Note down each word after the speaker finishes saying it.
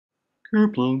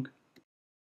Kerplunk.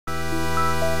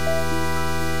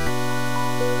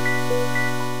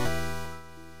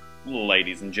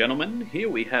 Ladies and gentlemen, here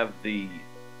we have the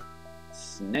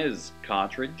SNES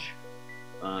cartridge,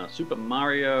 Super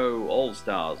Mario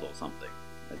All-Stars or something.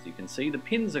 As you can see, the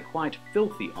pins are quite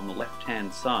filthy on the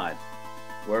left-hand side,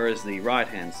 whereas the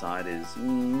right-hand side is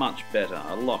much better,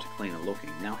 a lot cleaner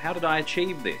looking. Now, how did I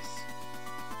achieve this?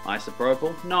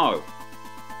 Isopropyl? No.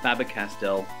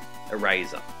 Faber-Castell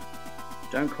eraser.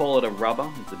 Don't call it a rubber,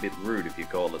 it's a bit rude if you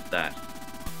call it that.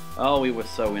 Oh, we were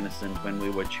so innocent when we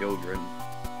were children.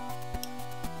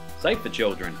 Safe for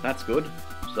children, that's good.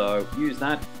 So use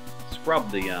that, scrub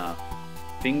the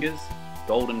fingers,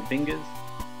 golden fingers,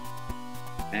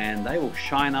 and they will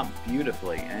shine up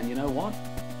beautifully. And you know what?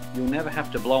 You'll never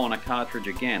have to blow on a cartridge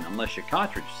again, unless your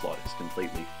cartridge slot is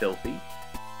completely filthy.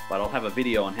 But I'll have a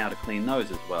video on how to clean those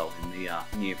as well in the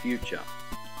near future.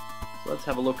 So let's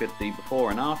have a look at the before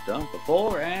and after.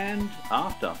 Before and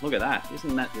after. Look at that.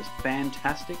 Isn't that just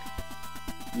fantastic?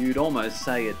 You'd almost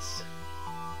say it's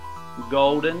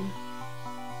golden.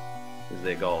 Is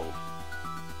they're gold.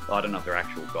 I don't know if they're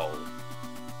actual gold.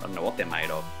 I don't know what they're made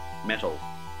of. Metal.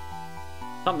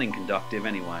 Something conductive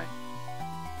anyway.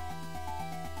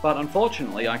 But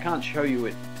unfortunately I can't show you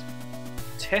it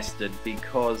tested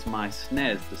because my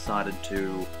SNES decided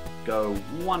to go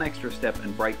one extra step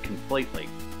and break completely.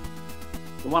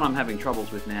 The one I'm having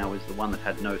troubles with now is the one that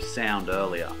had no sound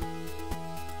earlier.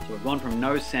 So we've gone from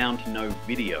no sound to no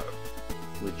video,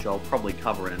 which I'll probably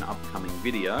cover in an upcoming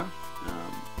video.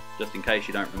 Just in case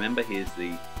you don't remember, here's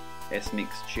the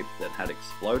S-Mix chip that had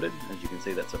exploded. As you can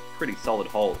see, that's a pretty solid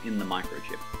hole in the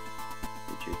microchip,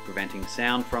 which is preventing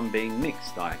sound from being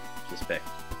mixed, I suspect.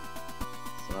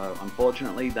 So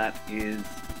unfortunately that is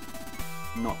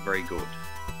not very good.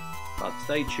 But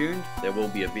stay tuned, there will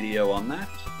be a video on that.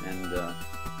 And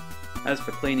as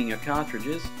for cleaning your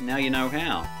cartridges, now you know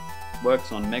how.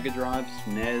 Works on Mega Drives,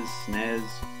 NES, SNES,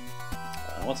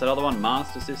 what's that other one,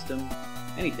 Master System,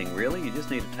 anything really. You just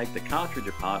need to take the cartridge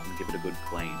apart and give it a good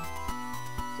clean.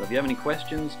 So if you have any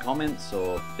questions, comments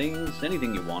or things,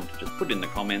 anything you want, just put it in the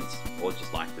comments or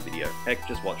just like the video. Heck,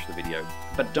 just watch the video.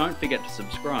 But don't forget to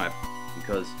subscribe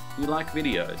because you like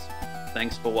videos.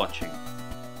 Thanks for watching.